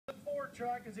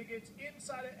truck as it gets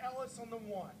inside of Ellis on the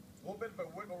one. A little bit of a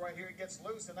wiggle right here. It gets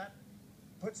loose, and that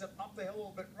puts him up the hill a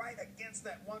little bit right against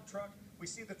that one truck. We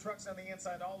see the trucks on the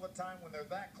inside all the time when they're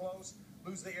that close,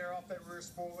 lose the air off that rear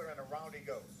spoiler, and around he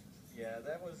goes. Yeah,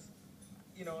 that was,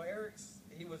 you know,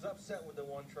 he was upset with the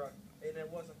one truck, and it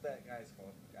wasn't that guy's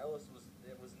fault.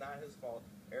 It was not his fault.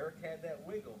 Eric had that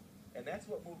wiggle, and that's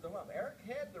what moved him up. Eric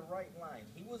had the right line.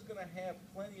 He was going to have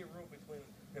plenty of room between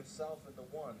himself and the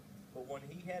one, but when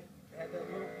he had that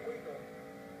little wiggle,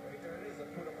 right there it is, it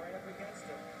put him right up against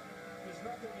him. There's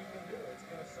nothing you can do. It's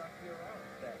going to suck you around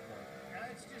at that point.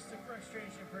 It's just a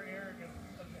frustration for Eric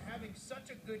of having such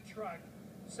a good truck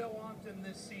so often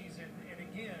this season, and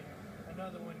again,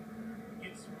 another one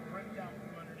gets ripped out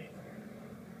from underneath him.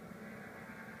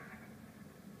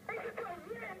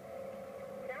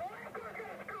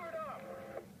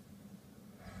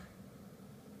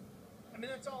 I mean,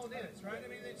 that's all it is, right? I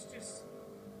mean, it's just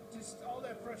all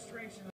that frustration.